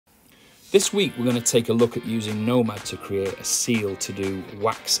This week we're going to take a look at using Nomad to create a seal to do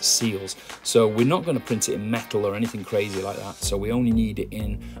wax seals. So we're not going to print it in metal or anything crazy like that, so we only need it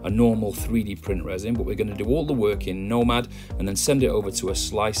in a normal 3D print resin, but we're going to do all the work in Nomad and then send it over to a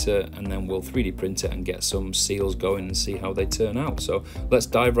slicer, and then we'll 3D print it and get some seals going and see how they turn out. So let's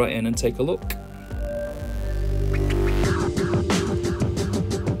dive right in and take a look.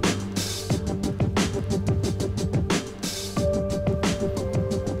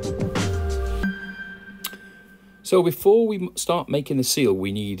 So before we start making the seal,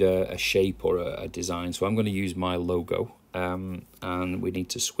 we need a shape or a design. So I'm going to use my logo, and we need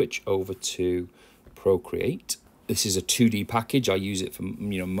to switch over to Procreate. This is a 2D package. I use it for,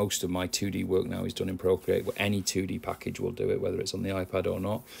 most of my 2D work now is done in Procreate, but any 2D package will do it, whether it's on the iPad or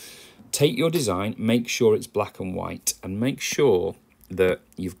not. Take your design, make sure it's black and white, and make sure that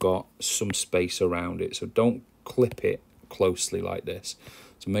you've got some space around it. So don't clip it closely like this.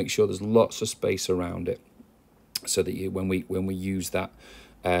 So make sure there's lots of space around it, so that when we use that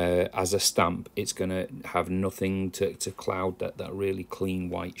as a stamp, it's going to have nothing to cloud that really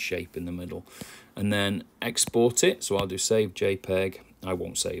clean white shape in the middle. And then export it. So I'll do save JPEG. I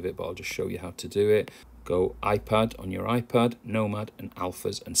won't save it, but I'll just show you how to do it. Go iPad on your iPad, Nomad and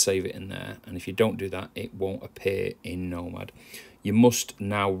Alphas, and save it in there. And if you don't do that, it won't appear in Nomad. You must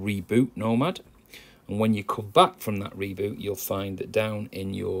now reboot Nomad. And when you come back from that reboot, you'll find that down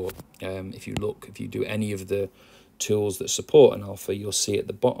in your, if you do any of the tools that support an alpha, you'll see at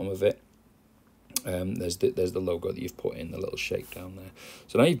the bottom of it, there's the logo that you've put in, the little shape down there.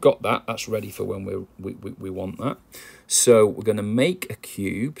 So now you've got that, that's ready for when we want that. So we're going to make a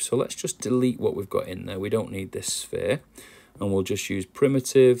cube. So let's just delete what we've got in there. We don't need this sphere. And we'll just use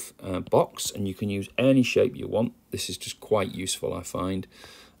primitive box, and you can use any shape you want. This is just quite useful, I find.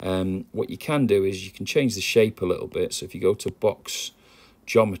 What you can do is you can change the shape a little bit. So if you go to box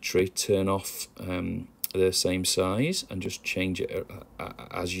geometry, turn off the same size and just change it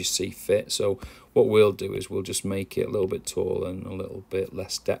as you see fit. So what we'll do is we'll just make it a little bit taller and a little bit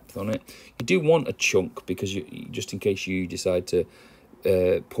less depth on it. You do want a chunk, because just in case you decide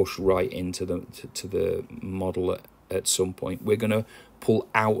to push right into the model at some point. We're going to pull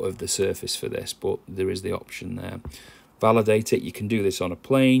out of the surface for this, but there is the option there. Validate it. You can do this on a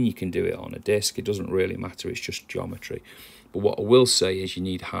plane, you can do it on a disk, it doesn't really matter, it's just geometry. But what I will say is you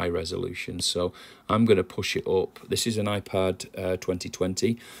need high resolution, so I'm going to push it up. This is an iPad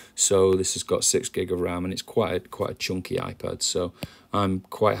 2020, so this has got 6 gig of RAM, and it's quite a chunky iPad, so I'm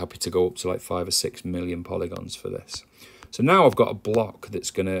quite happy to go up to like 5 or 6 million polygons for this. So now I've got a block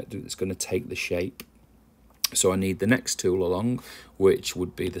that's gonna take the shape. So I need the next tool along, which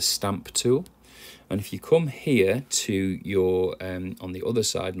would be the stamp tool. And if you come here to your, on the other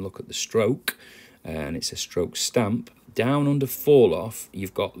side, and look at the stroke, and it's a stroke stamp, down under fall off,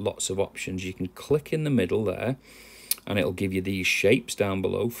 you've got lots of options. You can click in the middle there, and it'll give you these shapes down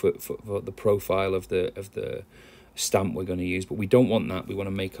below for the profile of the stamp we're going to use. But we don't want that, we want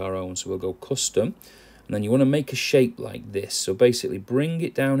to make our own. So we'll go custom, and then you want to make a shape like this. So basically bring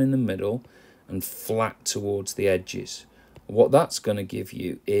it down in the middle and flat towards the edges. What that's going to give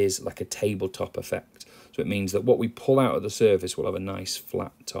you is like a tabletop effect. So it means that what we pull out of the surface will have a nice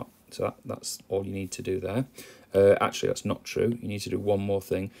flat top. So that's all you need to do there. Actually, that's not true. You need to do one more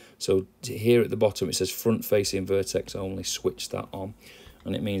thing. So here at the bottom it says front facing vertex only. Switch that on,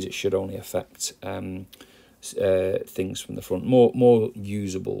 and it means it should only affect things from the front. More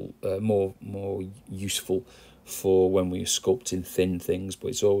usable, more useful for when we're sculpting thin things, but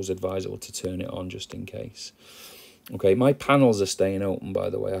it's always advisable to turn it on just in case. Okay, my panels are staying open, by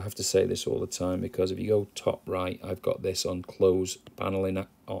the way. I have to say this all the time, because if you go top right, I've got this on close panel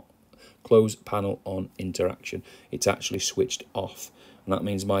on interaction. It's actually switched off, and that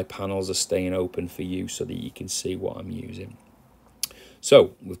means my panels are staying open for you so that you can see what I'm using.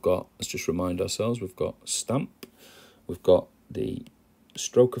 So we've got, let's just remind ourselves, we've got stamp, we've got the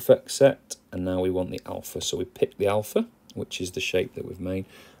stroke effect set, and now we want the alpha. So we pick the alpha, which is the shape that we've made,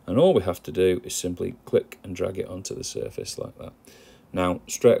 and all we have to do is simply click and drag it onto the surface like that. Now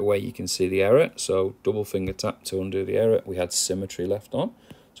straight away you can see the error, so double finger tap to undo the error. We had symmetry left on,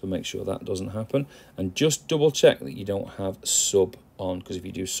 so make sure that doesn't happen, and just double check that you don't have sub on, because if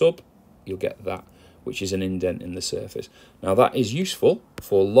you do sub, you'll get that, which is an indent in the surface. Now that is useful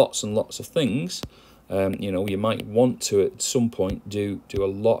for lots and lots of things. You might want to at some point do a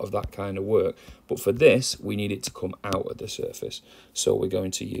lot of that kind of work, but for this we need it to come out of the surface, so we're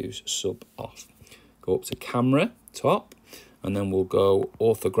going to use sub off. Go up to camera top, and then we'll go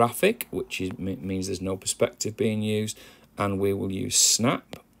orthographic, which means there's no perspective being used, and we will use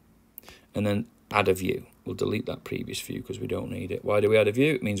snap, and then add a view. we'll delete that previous view because we don't need it. Why do we add a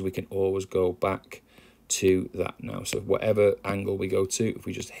view? It means we can always go back to that now. So whatever angle we go to, if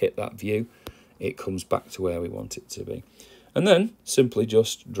we just hit that view, it comes back to where we want it to be. And then simply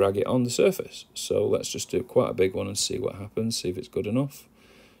just drag it on the surface. So let's just do quite a big one and see what happens, see if it's good enough.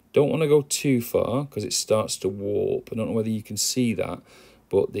 Don't want to go too far because it starts to warp. I don't know whether you can see that,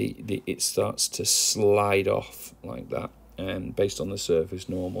 but it starts to slide off like that, based on the surface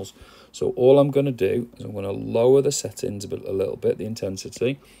normals. So all I'm going to do is I'm going to lower the settings a little bit, the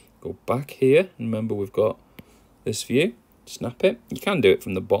intensity. Go back here. Remember, we've got this view. Snap it. You can do it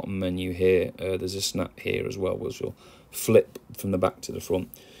from the bottom menu here. There's a snap here as well, which will flip from the back to the front.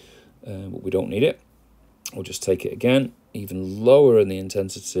 But we don't need it. We'll just take it again, even lower in the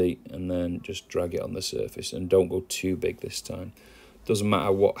intensity, and then just drag it on the surface. And don't go too big this time. Doesn't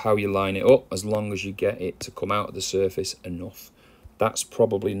matter how you line it up, as long as you get it to come out of the surface enough. That's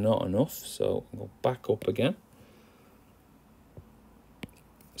probably not enough, so I'll go back up again.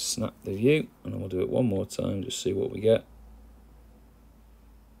 Snap the view, and we'll do it one more time, just see what we get.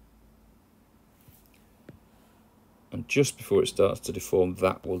 And just before it starts to deform,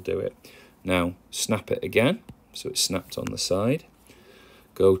 that will do it. Now, snap it again, so it's snapped on the side.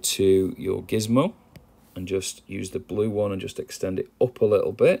 Go to your gizmo, and just use the blue one and just extend it up a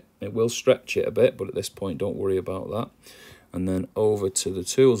little bit. It will stretch it a bit, but at this point, don't worry about that. And then over to the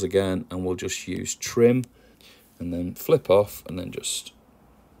tools again, and we'll just use trim, and then flip off, and then just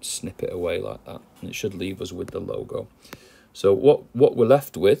snip it away like that. And it should leave us with the logo. So what we're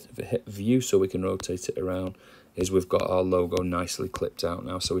left with, if we hit view so we can rotate it around, is we've got our logo nicely clipped out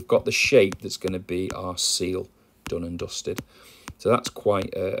now. So we've got the shape that's going to be our seal done and dusted. So that's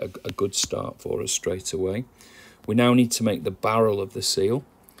quite a good start for us straight away. We now need to make the barrel of the seal.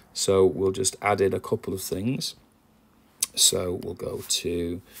 So we'll just add in a couple of things. So we'll go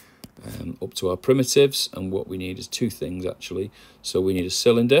to up to our primitives, and what we need is two things actually. So we need a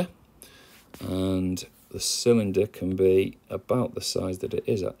cylinder, and the cylinder can be about the size that it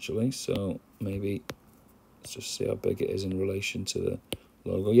is actually. So maybe let's just see how big it is in relation to the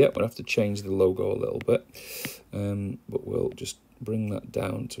logo. Yeah, we'll have to change the logo a little bit, but we'll just bring that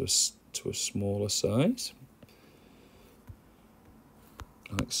down to a smaller size,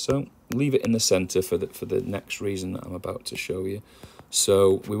 like so. Leave it in the center for the next reason that I'm about to show you.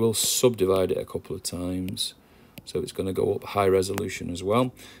 So we will subdivide it a couple of times, so it's going to go up high resolution as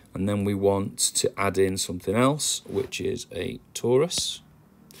well. And then we want to add in something else, which is a torus.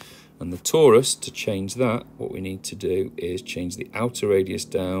 And the torus, to change that, what we need to do is change the outer radius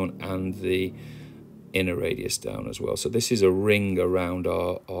down and the inner radius down as well. So this is a ring around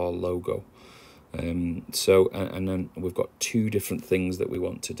our logo. And then we've got two different things that we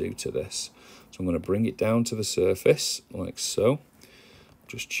want to do to this. So I'm going to bring it down to the surface like so.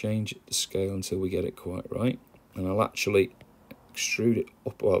 Just change it to scale until we get it quite right. And I'll actually extrude it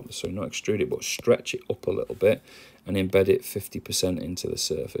up, well, sorry, not extrude it, but stretch it up a little bit and embed it 50% into the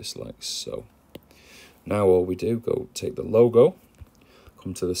surface like so. Now all we do, go take the logo,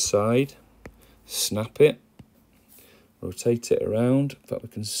 come to the side, snap it, rotate it around. In fact, we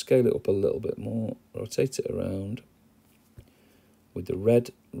can scale it up a little bit more. Rotate it around with the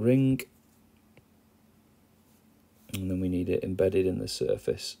red ring. And then we need it embedded in the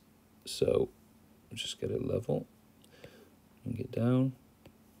surface. So just get it level. Bring it down.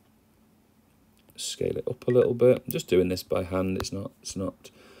 Scale it up a little bit. I'm just doing this by hand. I'm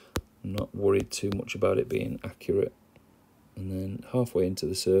not worried too much about it being accurate. And then halfway into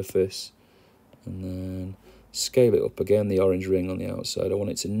the surface. And then scale it up again, the orange ring on the outside. I want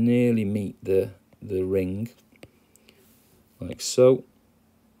it to nearly meet the ring, like so,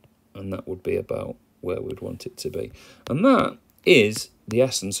 and that would be about where we'd want it to be. And that is the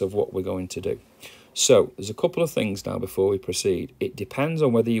essence of what we're going to do. So there's a couple of things now before we proceed. It depends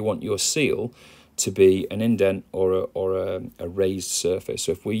on whether you want your seal to be an indent or a raised surface.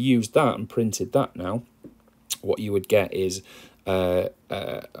 So if we used that and printed that now, what you would get is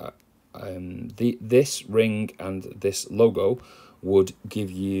this ring and this logo would give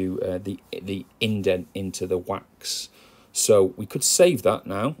you the indent into the wax. So we could save that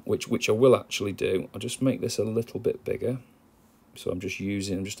now, which I will actually do. I'll just make this a little bit bigger. So I'm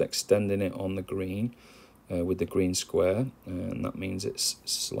just extending it on the green with the green square, and that means it's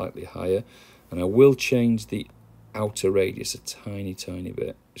slightly higher. And I will change the outer radius a tiny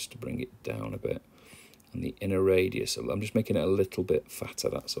bit, just to bring it down a bit. And the inner radius, I'm just making it a little bit fatter,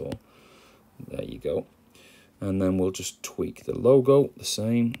 that's all. There you go. And then we'll just tweak the logo the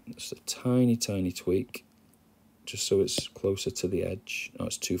same, just a tiny tweak, just so it's closer to the edge. Oh,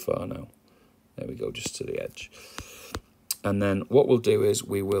 it's too far now. There we go, just to the edge. And then what we'll do is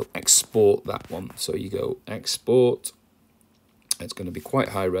we will export that one. So you go export. It's going to be quite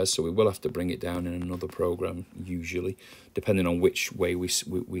high res, so we will have to bring it down in another program, usually, depending on which way we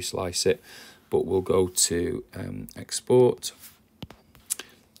slice it. But we'll go to export,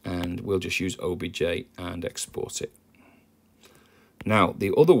 and we'll just use OBJ and export it. Now,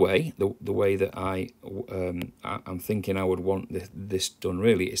 the other way, the way that I'm thinking I would want this done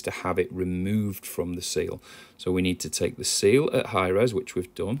really is to have it removed from the seal. So we need to take the seal at high res, which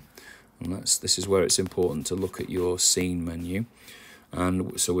we've done. And this is where it's important to look at your scene menu.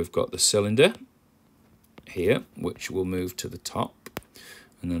 And so we've got the cylinder here, which will move to the top.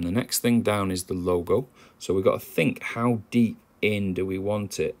 And then the next thing down is the logo. So we've got to think, how deep in do we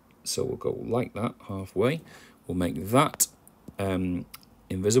want it? So we'll go like that, halfway. We'll make that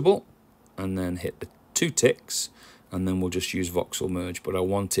invisible, and then hit the 2 ticks, and then we'll just use voxel merge. But I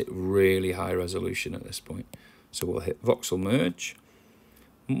want it really high resolution at this point. So we'll hit voxel merge.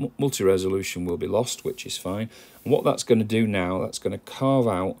 Multi-resolution will be lost, which is fine. And what that's going to do now, that's going to carve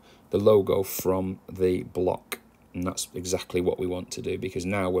out the logo from the block. And that's exactly what we want to do, because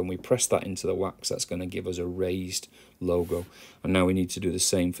now when we press that into the wax, that's going to give us a raised logo. And now we need to do the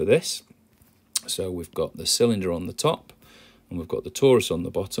same for this. So we've got the cylinder on the top, and we've got the torus on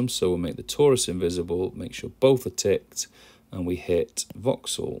the bottom. So we'll make the torus invisible, make sure both are ticked, and we hit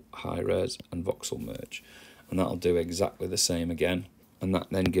voxel high res and voxel merge. And that'll do exactly the same again. And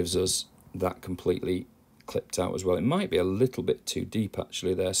that then gives us that completely clipped out as well. It might be a little bit too deep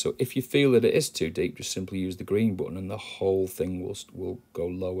actually there. So if you feel that it is too deep, just simply use the green button and the whole thing will go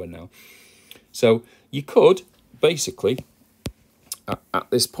lower now. So you could basically, at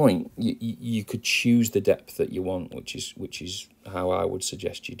this point, you could choose the depth that you want, which is how I would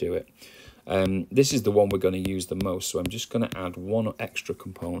suggest you do it. This is the one we're going to use the most. So I'm just going to add one extra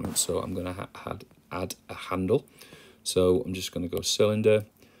component. So I'm going to add a handle. So I'm just going to go cylinder,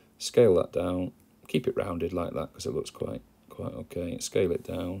 scale that down, keep it rounded like that because it looks quite okay. Scale it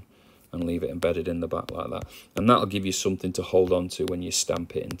down and leave it embedded in the back like that. And that'll give you something to hold on to when you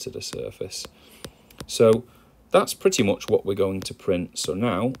stamp it into the surface. So that's pretty much what we're going to print. So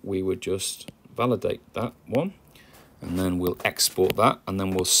now we would just validate that one, and then we'll export that, and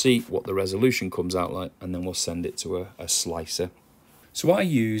then we'll see what the resolution comes out like, and then we'll send it to a slicer. So I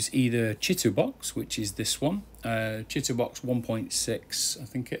use either Chitubox, which is this one, Chitubox 1.6, I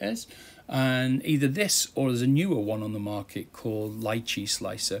think it is, and either this or there's a newer one on the market called Lychee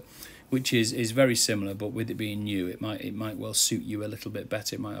Slicer, which is very similar, but with it being new, it might well suit you a little bit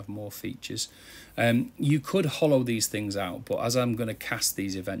better. It might have more features. You could hollow these things out, but as I'm going to cast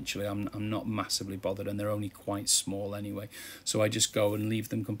these eventually, I'm not massively bothered, and they're only quite small anyway. So I just go and leave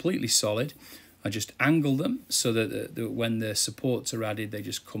them completely solid. I just angle them so that when the supports are added, they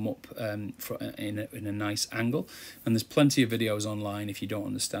just come up in a nice angle. And there's plenty of videos online if you don't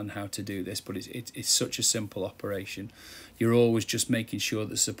understand how to do this, but it's such a simple operation. You're always just making sure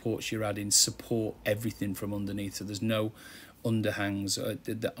the supports you're adding support everything from underneath, so there's no underhangs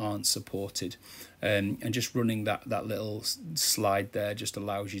that aren't supported, and just running that little slide there just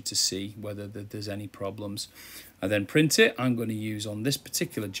allows you to see whether there's any problems. I then print it. I'm going to use, on this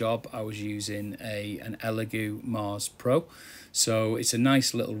particular job, I was using an Elegoo Mars Pro. So it's a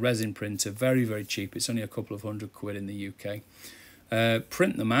nice little resin printer, very, very cheap. It's only a couple of £100 in the UK.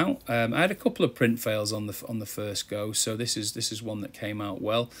 Print them out. I had a couple of print fails on the first go, so this is one that came out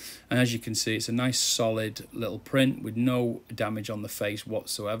well. And as you can see, it's a nice solid little print with no damage on the face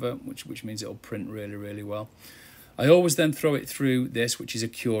whatsoever, which means it'll print really, really well. I always then throw it through this, which is a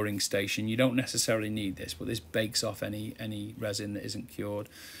curing station. You don't necessarily need this, but this bakes off any resin that isn't cured.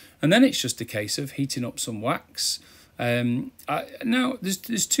 And then it's just a case of heating up some wax. Now,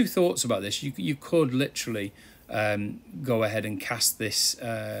 there's two thoughts about this. You could literally go ahead and cast this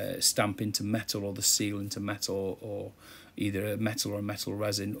stamp into metal, or the seal into metal, or either a metal or a metal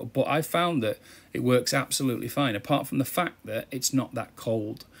resin. But I found that it works absolutely fine, apart from the fact that it's not that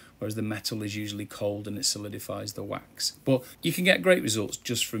cold, whereas the metal is usually cold and it solidifies the wax. But you can get great results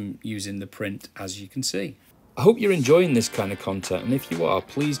just from using the print, as you can see. I hope you're enjoying this kind of content, and if you are,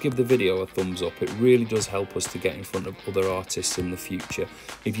 please give the video a thumbs up. It really does help us to get in front of other artists in the future.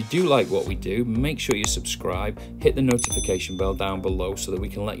 If you do like what we do, make sure you subscribe, hit the notification bell down below so that we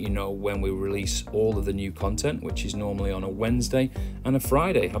can let you know when we release all of the new content, which is normally on a Wednesday and a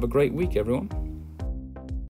Friday. Have a great week, everyone.